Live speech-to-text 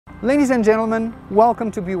Ladies and gentlemen,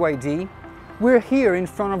 welcome to BYD. We're here in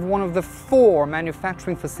front of one of the 4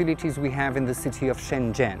 manufacturing facilities we have in the city of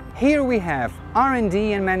Shenzhen. Here we have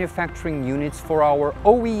R&D and manufacturing units for our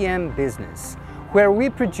OEM business, where we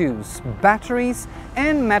produce batteries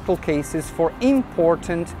and metal cases for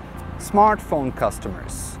important smartphone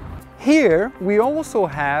customers. Here we also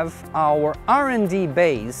have our R&D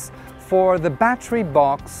base for the battery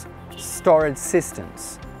box storage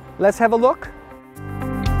systems. Let's have a look.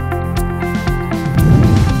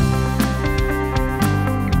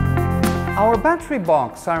 Our battery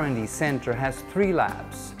box R&D center has 3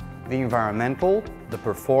 labs: the environmental, the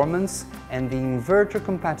performance, and the inverter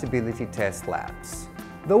compatibility test labs.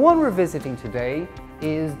 The one we're visiting today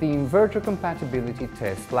is the inverter compatibility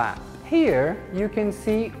test lab. Here you can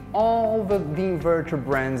see all the inverter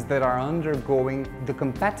brands that are undergoing the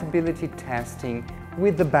compatibility testing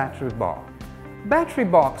with the battery box. Battery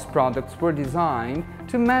box products were designed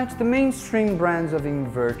to match the mainstream brands of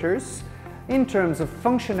inverters in terms of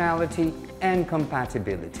functionality and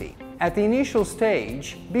compatibility. At the initial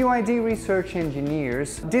stage, BYD research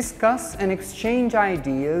engineers discuss and exchange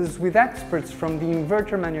ideas with experts from the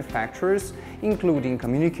inverter manufacturers, including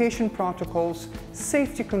communication protocols,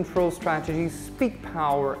 safety control strategies, peak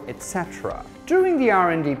power, etc. During the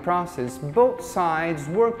R&D process, both sides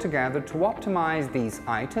work together to optimize these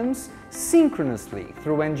items synchronously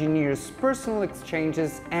through engineers' personal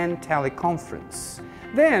exchanges and teleconference.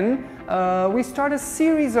 Then we start a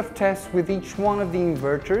series of tests with each one of the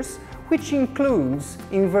inverters, which includes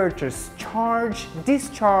inverters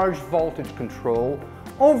charge-discharge voltage control,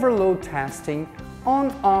 overload testing,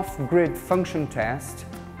 on-off grid function test,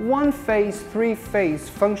 one-phase, three-phase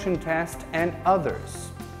function test, and others.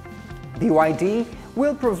 BYD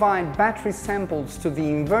will provide battery samples to the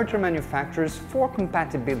inverter manufacturers for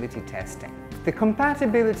compatibility testing. The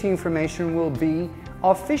compatibility information will be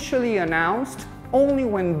officially announced only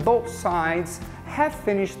when both sides have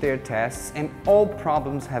finished their tests and all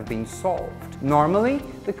problems have been solved. Normally,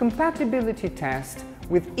 the compatibility test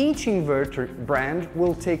with each inverter brand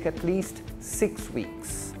will take at least 6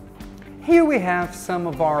 weeks. Here we have some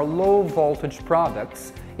of our low voltage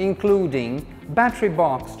products, including Battery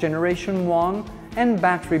Box Generation 1 and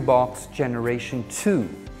Battery Box Generation 2.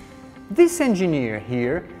 This engineer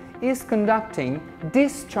here is conducting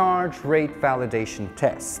discharge rate validation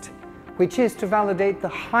test, which is to validate the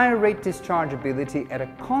high rate dischargeability at a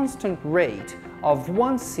constant rate of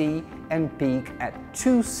 1C and peak at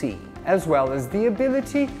 2C, as well as the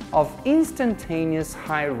ability of instantaneous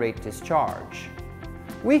high rate discharge.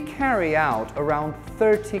 We carry out around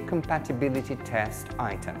 30 compatibility test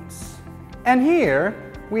items. And here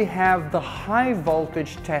we have the high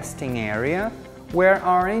voltage testing area, where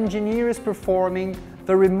our engineer is performing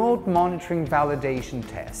the remote monitoring validation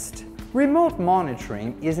test. Remote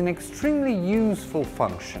monitoring is an extremely useful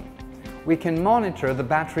function. We can monitor the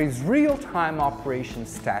battery's real-time operation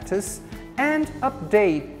status and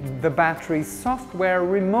update the battery's software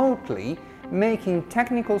remotely, making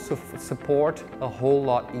technical support a whole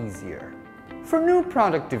lot easier. For new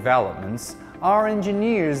product developments, our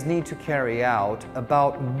engineers need to carry out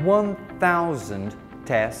about 1,000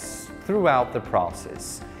 tests throughout the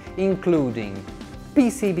process, including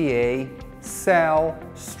PCBA, cell,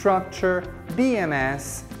 structure,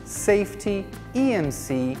 BMS, safety,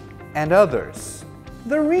 EMC, and others.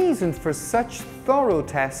 The reason for such thorough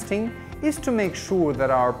testing is to make sure that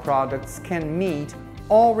our products can meet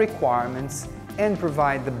all requirements and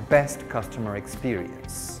provide the best customer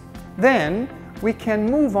experience. Then we can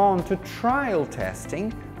move on to trial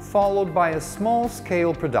testing, followed by a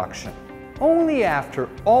small-scale production. Only after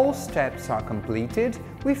all steps are completed,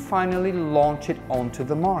 we finally launch it onto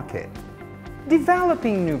the market.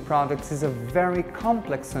 Developing new products is a very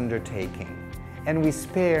complex undertaking, and we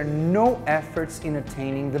spare no efforts in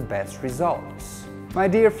attaining the best results. My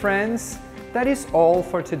dear friends, that is all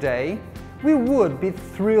for today. We would be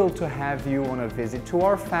thrilled to have you on a visit to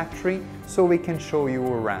our factory so we can show you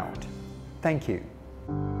around. Thank you.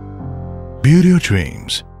 Build your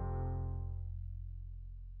dreams.